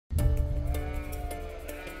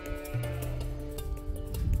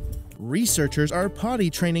Researchers are potty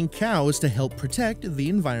training cows to help protect the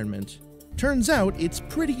environment. Turns out it's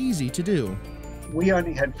pretty easy to do. We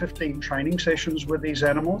only had 15 training sessions with these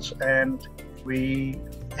animals, and we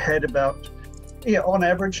had about, on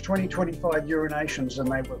average 20-25 urinations,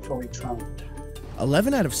 and they were fully trained.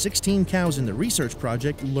 11 out of 16 cows in the research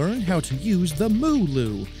project learned how to use the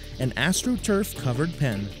MooLoo, an astroturf-covered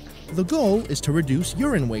pen. The goal is to reduce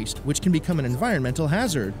urine waste, which can become an environmental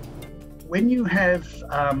hazard. When you have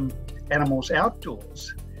animals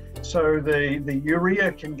outdoors, so the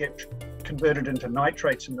urea can get converted into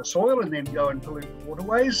nitrates in the soil and then go and pollute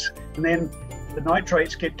waterways, and then the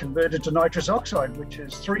nitrates get converted to nitrous oxide, which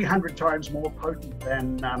is 300 times more potent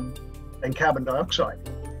than carbon dioxide.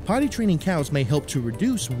 Potty training cows may help to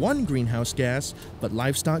reduce one greenhouse gas, but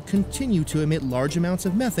livestock continue to emit large amounts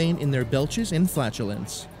of methane in their belches and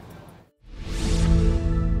flatulence.